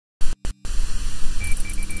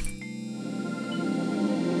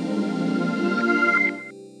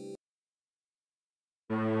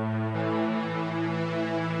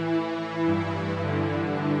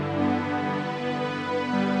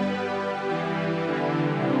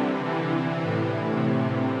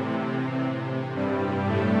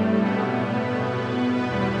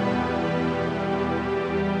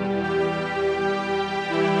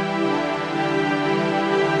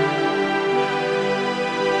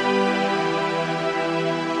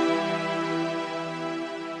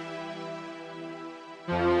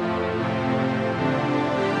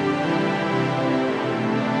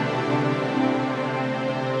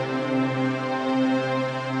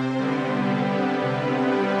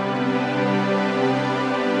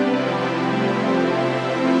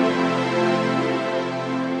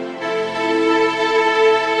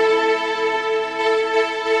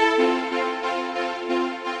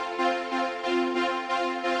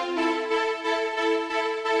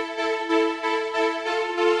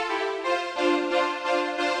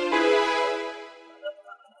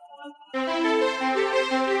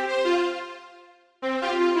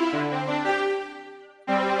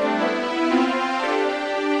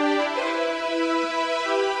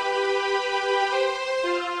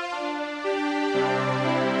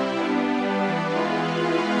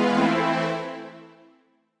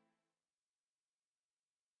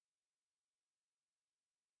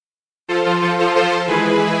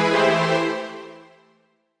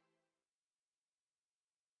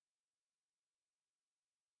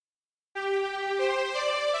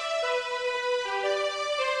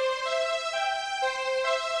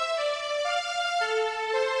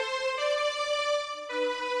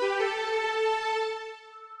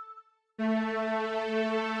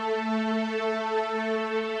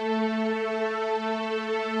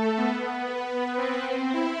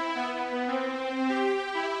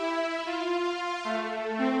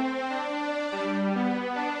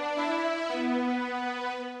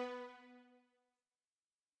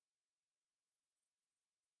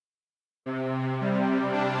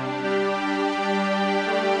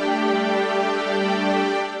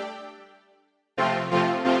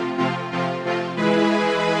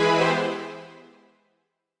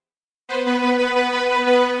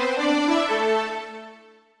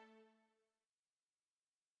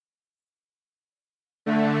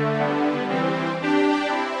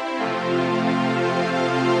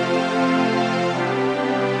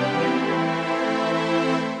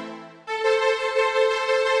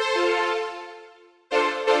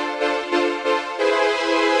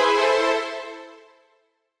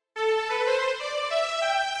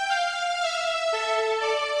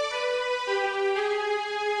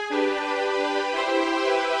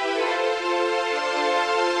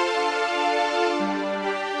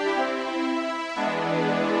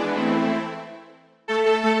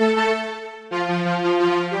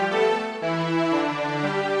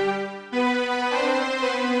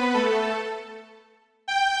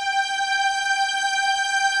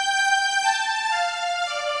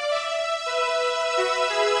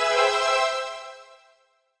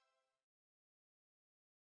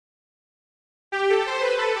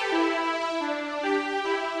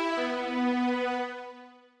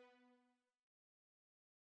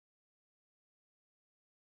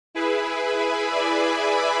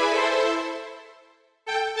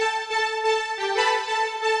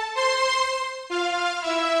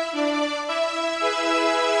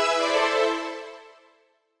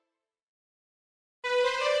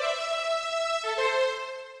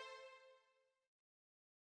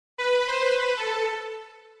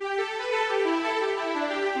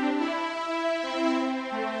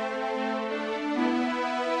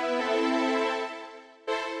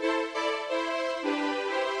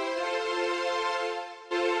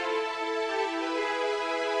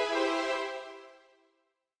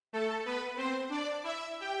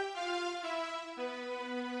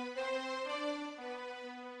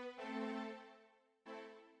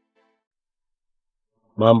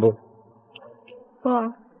Mambo?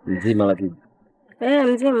 Poa. Mzima lakini.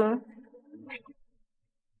 Mzima.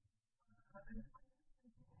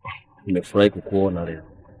 Nimefurahi kukuona leo.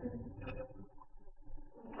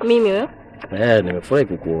 Mimi wewe? Nimefurahi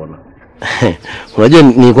kukuona. Unajua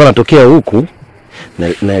nilikuwa natokea huku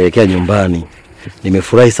naelekea nyumbani.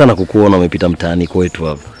 Nimefurahi sana kukuona umepita mtaani kwetu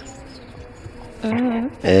hapa.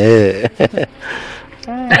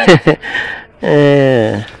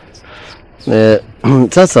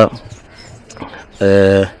 Sasa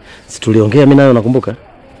si tuliongea mimi nayo nakumbuka?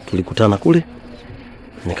 Tulikutana kule.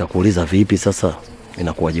 Nikakuuliza vipi sasa?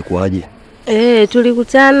 Inakuwaje kwaje?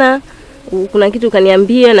 Tulikutana, kuna kitu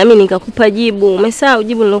kaniambia na mimi nikakupa jibu. Umesahau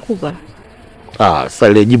jibu nilokupa? Sasa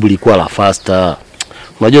ile jibu lilikuwa la faster.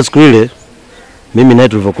 Unajua siku ile mimi naye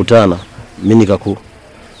tulivyokutana, mimi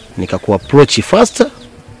nikaku approach faster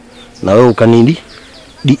na wewe ukanidi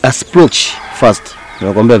approach fast.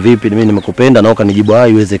 Nimekwambia vipi mimi nimekupenda na ukanijibu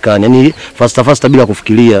haiwezekani. Yaani faster bila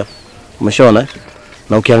kufikiria. Umeshaona?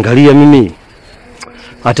 Na ukiangalia mimi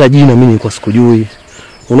hata jina mimi nilikuwa sikujui.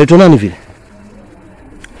 Unaitwa nani vile?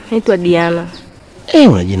 Naitwa Diana.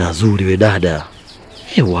 Una jina zuri we dada.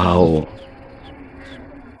 Wow.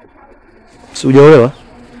 Si hujaolewa?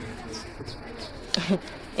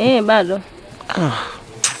 Bado.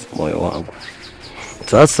 Moyo wangu.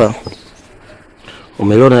 Sasa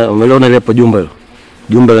umeliona ile hapo jumba hilo?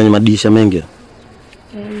 Jumba lenye madirisha mengi.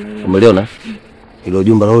 Umeliona? Hilo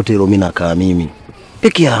jumba lote hilo mimi nakaa mimi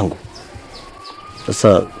peke yangu.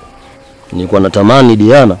 Sasa nilikuwa natamani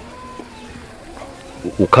Diana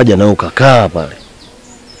ukaja na ukakaa pale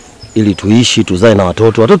ili tuishi tuzae na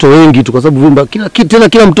watoto wengi tu, kwa sababu vyumba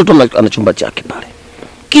kila mtoto ana chumba chake pale.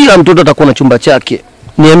 Kila mtoto atakuwa na chumba chake.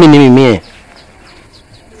 Niamini mimi.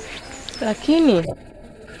 Lakini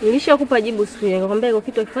nilishakupa jibu siku ile, nikamwambia iko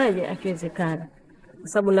kitu kifaje akiwezekana. Kwa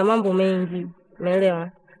sababu na mambo mengi, umeelewa?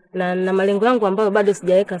 Na malengo yangu ambayo bado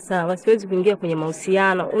sijaweka sawa, siwezi kuingia kwenye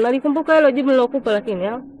mahusiano. Unalikumbuka hilo jibu nilokupa lakini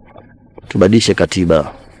tubadilishe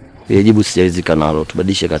katiba. Ile jibu sijalizika nalo,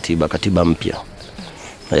 tubadilishe katiba mpya.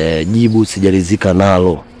 Jibu sijalizika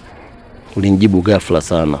nalo. Ulinijibu ghafla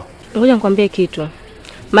sana. Ngoja nikwambie kitu.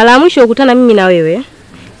 Mara ya mwisho ukutana mimi na wewe,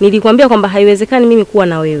 nilikwambia kwamba haiwezekani mimi kuwa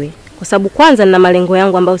na wewe. Kwa sababu kwanza nina malengo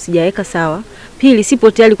yangu ambayo sijaweka sawa. Pili,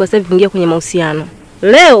 sipo tayari kwa sasa kuingia kwenye mahusiano.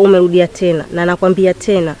 Leo umerudia tena na nakwambia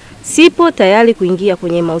tena, sipo tayari kuingia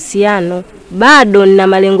kwenye mahusiano. Bado nina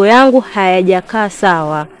malengo yangu hayajakaa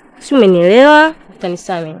sawa. Si umenielewa?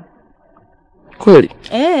 Utanisamehe. Kweli?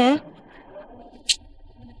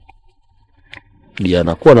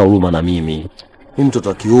 Diana, kuwa na huruma na mimi. Mimi mtoto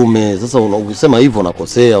wa kiume. Sasa unasema hivyo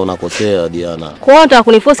unakosea Diana. Kwa hiyo unataka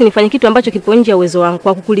kuniforce nifanye kitu ambacho kipo nje ya uwezo wangu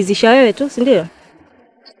kwa kukulizisha wewe tu, si ndio?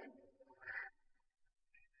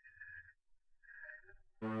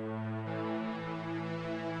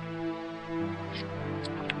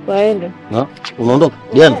 Waende. Unaondoka?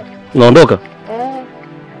 Diana, unaondoka?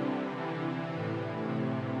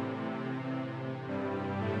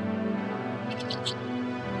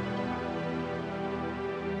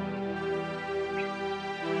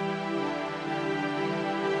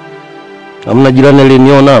 Hamna jirani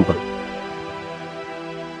aliniona hapa?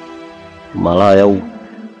 Malaya huu.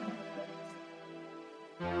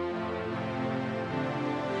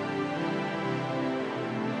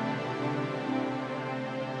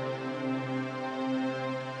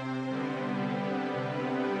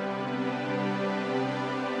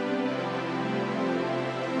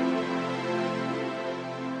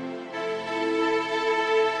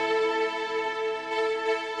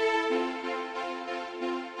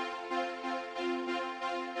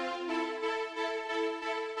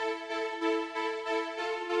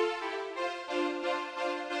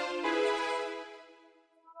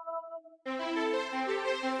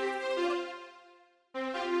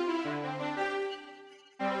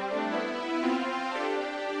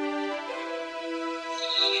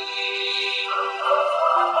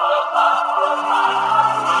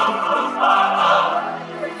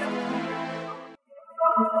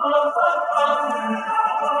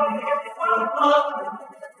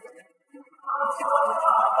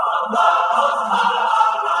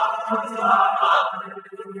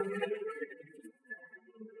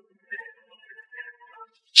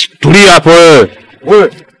 Tulia hapo wewe.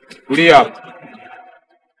 Wewe, tulia hapo.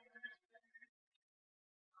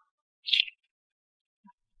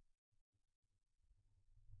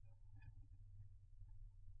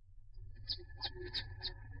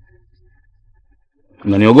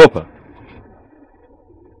 Unaniogopa?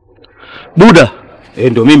 Buda.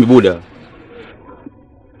 Ndio mimi Buda.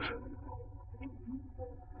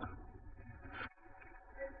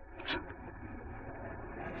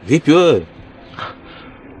 Vipi wewe?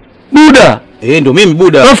 Buda. Ndio mimi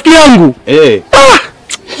Buda. Rafiki yangu.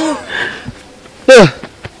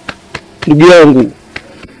 Ndugu yangu.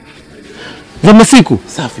 Za masiku.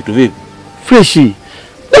 Safi tu vipi? Freshi.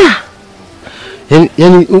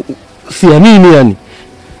 Yani siamini yani.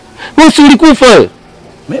 Wewe si ulikufa wewe?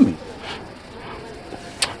 Mimi?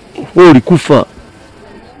 Wewe ulikufa.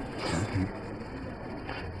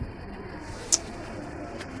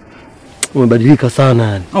 Umebadilika sana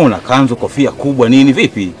yani. Una kanzu, kofia kubwa nini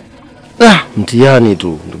vipi? Mtihani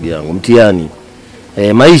tu ndugu yangu, mtihani.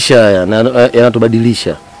 Maisha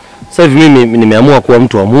yanatubadilisha. Sasa hivi mimi nimeamua kuwa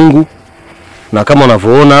mtu wa Mungu, na kama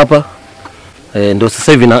unavyoona hapa ndio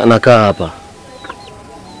sasa hivi nakaa hapa.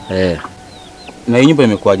 Na hii nyumba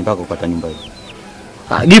imekuaje mpaka kupata nyumba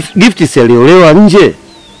hii? Gift si aliolewa nje.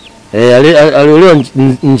 Aliolewa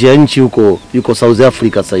nje ya nchi huko, yuko South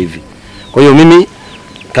Africa sasa hivi. Kwa hiyo mimi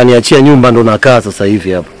kaniachia nyumba ndo nakaa sasa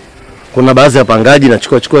hivi hapa. Kuna baadhi ya pangaji na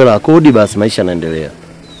chukua hela kodi, basi maisha yanaendelea.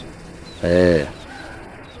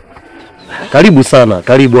 Karibu sana,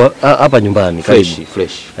 karibu hapa nyumbani, karibu.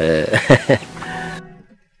 Fresh.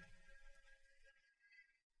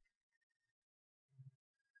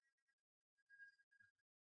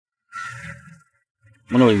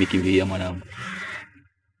 Mbona ulinikimbia mwanangu?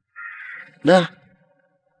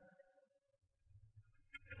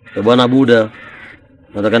 Bwana Buda,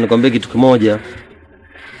 nataka nikwambie kitu kimoja.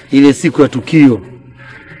 Ile siku ya tukio,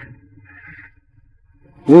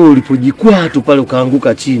 wewe ulipojikwaa tu pale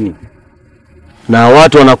ukaanguka chini, na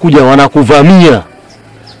watu wanakuja wanakuvamia,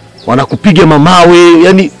 wanakupiga mamawe,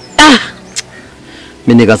 yani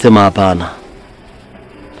mimi nikasema hapana.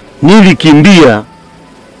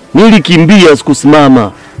 Nilikimbia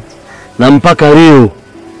sikusimama, na mpaka leo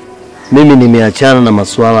mimi nimeachana na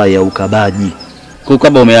masuala ya ukabaji.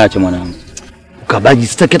 Kukaba umeacha mwanangu? Ukabaji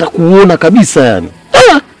sitaki hata kuona kabisa yani.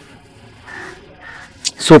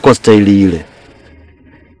 Sio kwa staili ile.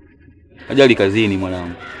 Ajali kazini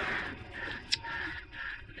mwanangu.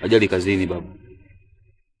 Ajali kazini babu.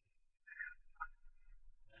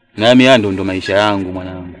 Na mimi ndo maisha yangu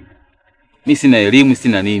mwanangu. Mimi sina elimu,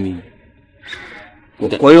 sina nini.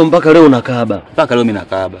 Kwa hiyo mpaka leo nakaba. Mpaka leo mimi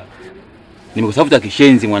nakaba. Nimekutafuta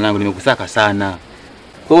kishenzi mwanangu, nimekusaka sana.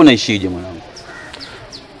 Wewe unaishije mwanangu?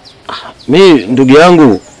 Mimi ndugu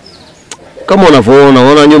yangu, kama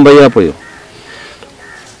unaona nyumba hii hapo hiyo.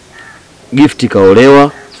 Gift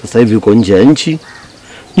kaolewa, sasa hivi yuko nje ya nchi.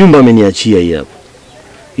 Nyumba ameniachia hii hapo.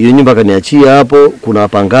 Hiyo nyumba kaniachia hapo, kuna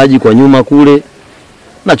wapangaji kwa nyuma kule.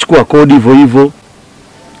 Nachukua kodi hivyo.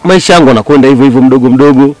 Maisha yangu yanakwenda hivyo mdogo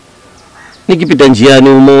mdogo. Nikipita njiani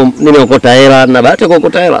humo nimeokota hela, na bahati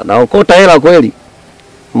kuokota hela, naokota hela kweli.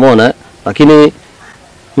 Umeona? Lakini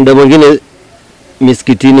muda mwingine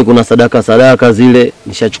misikitini kuna sadaka zile,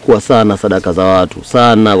 nishachukua sana sadaka za watu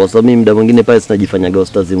sana, kwa sababu mimi muda mwingine pale sinajifanyaga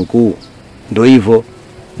ustazi mkuu. Ndio hivyo,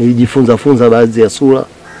 nilijifunza baadhi ya sura.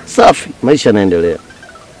 Safi, maisha yanaendelea.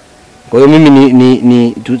 Kwa hiyo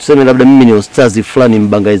mimi tuseme labda mimi ni ustazi fulani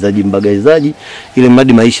mbangaizaji ile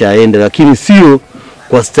mradi maisha yaende, lakini sio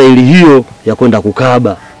kwa staili hiyo ya kwenda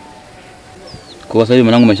kukaba. Kwa sababu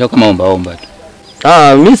mwanangu maisha kama omba tu.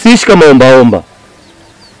 Mimi siishi kama omba.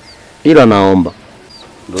 Ila naomba.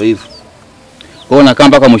 Ndio hivyo. Wewe unakaa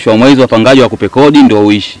mpaka mwisho wa mwezi wapangaji wakupe kodi ndio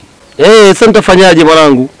uishi. Sasa nitafanyaje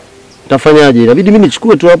mwanangu? Nitafanyaje? Inabidi mimi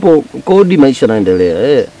nichukue tu hapo kodi, maisha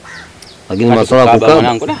yanaendelea. Lakini masuala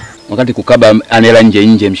kukaba. Wakati kukaba anela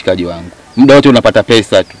nje mshikaji wangu. Muda wote unapata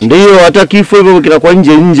pesa tu. Ndio, hata kifo hivyo kinakuwa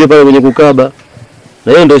nje pale kwenye kukaba.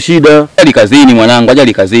 Na hiyo ndio shida. Ajali kazini mwanangu,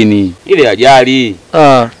 ajali kazini. Ile ajali.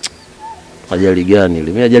 Ajali gani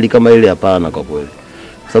ile? Mimi ajali kama ile hapana kwa kweli.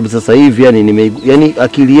 Sababu sasa hivi yani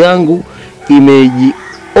akili yangu imeji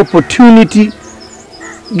opportunity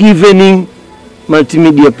given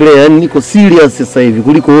multimedia player, yani niko serious sasa hivi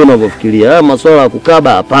kuliko wewe unavyofikiria. Masuala ya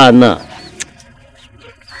kukaba hapana.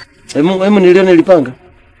 Hebu nilione lipanga.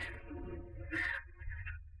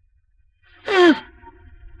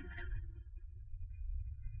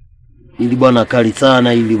 Ili bwana kali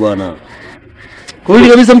sana ili bwana. Kwa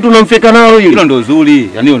hiyo kabisa mtu unamfeka nalo hili. Hilo ndio zuri,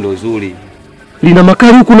 yani hilo ndio zuri. Lina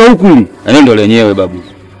makali huku na huku hili. Yani ndio lenyewe babu.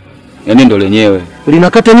 Yani ndio lenyewe.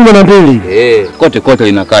 Linakata nyuma na mbele. Kote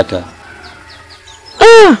linakata.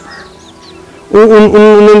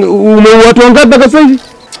 Watu wangapi sasa hivi?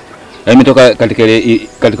 Mimi toka katika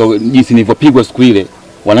jinsi nilivyopigwa siku ile,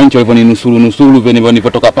 wananchi walivyoninusuru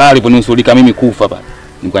nilipotoka pale walivyonusurika mimi kufa pale.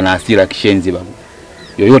 Nilikuwa na hasira kishenzi babu.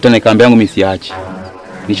 Yoyote na kambi yangu mimi siachi.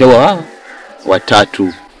 Nishaua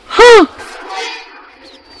watatu.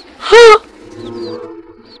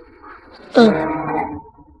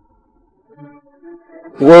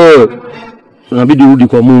 Wewe unabidi urudi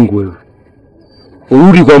kwa Mungu wewe.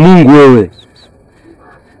 Urudi kwa Mungu wewe.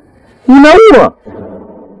 Unaua.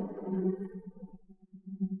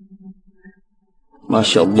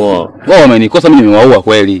 Mashaallah. Wao wamenikosa mimi nimewaua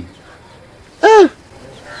kweli.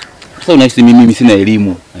 Sasa unahisi mimi sina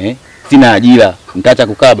elimu, Sina ajira, nitaacha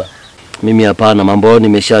kukaba? Mimi hapana, mambo hayo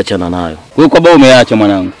nimeshaachana nayo. Wewe kwa baba umeacha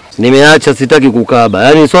mwanangu? Nimeacha, sitaki kukaba.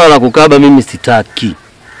 Yaani swala la kukaba mimi sitaki.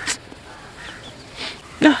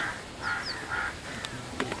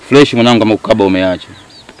 Fresh mwanangu, kama kukaba umeacha,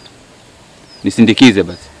 nisindikize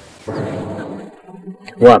basi.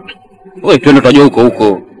 Wapi? Wewe twende tutajua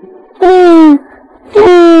huko.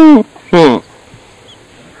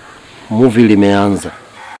 Movie limeanza.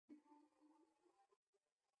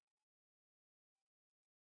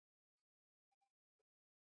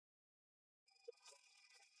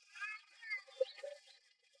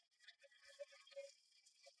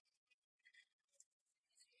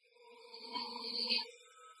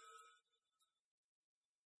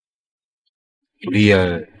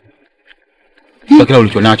 Tulia. Sasa kila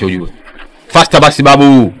ulichonacho ujue. Faster basi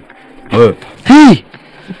babu. Hey!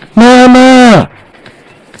 Mama!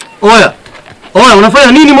 Oya,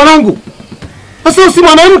 unafanya nini mwanangu? Sasa si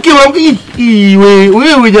mwanamke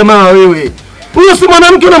wewe jamaa wewe. Huyo si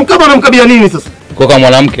mwanamke, unamkabia nini sasa? Kwa kama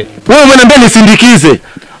mwanamke. Wewe unaniambia nisindikize.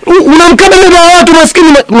 Unamkabia dada wa watu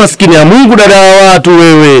maskini ya Mungu, dada wa watu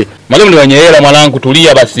wewe. Mwalimu ni wenye hela mwanangu,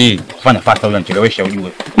 tulia basi. Fanya faster, unanichelewesha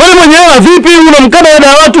ujue. Mwalimu mwenye hela vipi? Unamkabia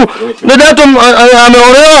dada wa watu? Dada watu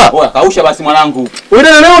ameolewa. Oya, kausha basi mwanangu. Wewe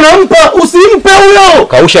dada leo unampa, usimpe huyo.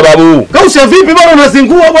 Kausha babu. Kausha vipi bwana,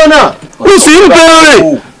 unazingua bwana? Usimpe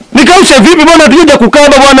wewe. Nikausha vipi bwana, tuje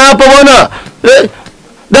kukaba bwana hapa bwana.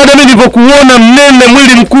 Dada mimi nilipokuona mnene,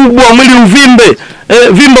 mwili mkubwa, mwili uvimbe.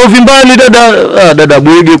 Vimba uvimbani dada. Dada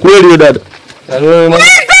bwege kweli wewe dada.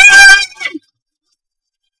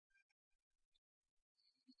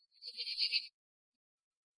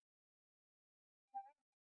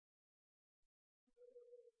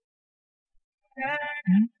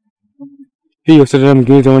 Hiyo sasa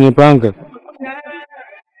mgeni mwenye panga.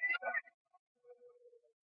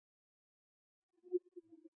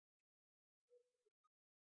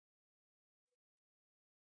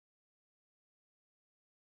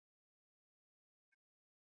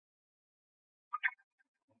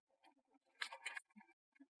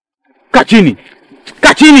 Kaa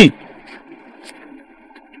chini.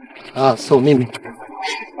 So mimi.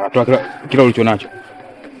 Toa kila ulichonacho.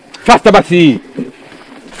 Faster basi.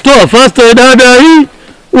 Toa faster dada hii.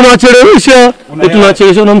 Unachelewesha.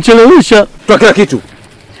 Unamchelewesha. Toa kila kitu.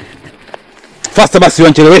 Faster basi,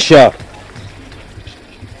 unanichelewesha.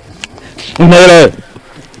 Unaelewa?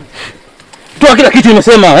 Toa kila kitu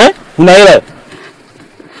nimesema, Unaelewa?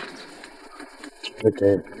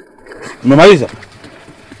 Okay. Umemaliza?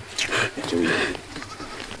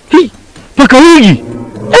 Paka wigi.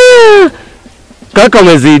 Kaka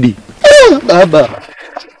umezidi. Baba.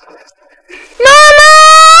 Mama!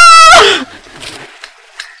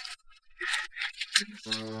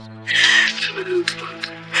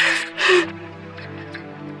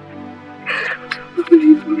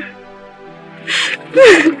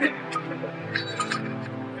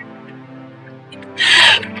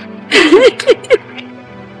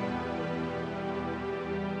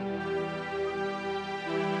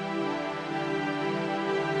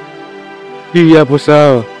 Hii hapo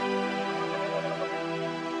sawa.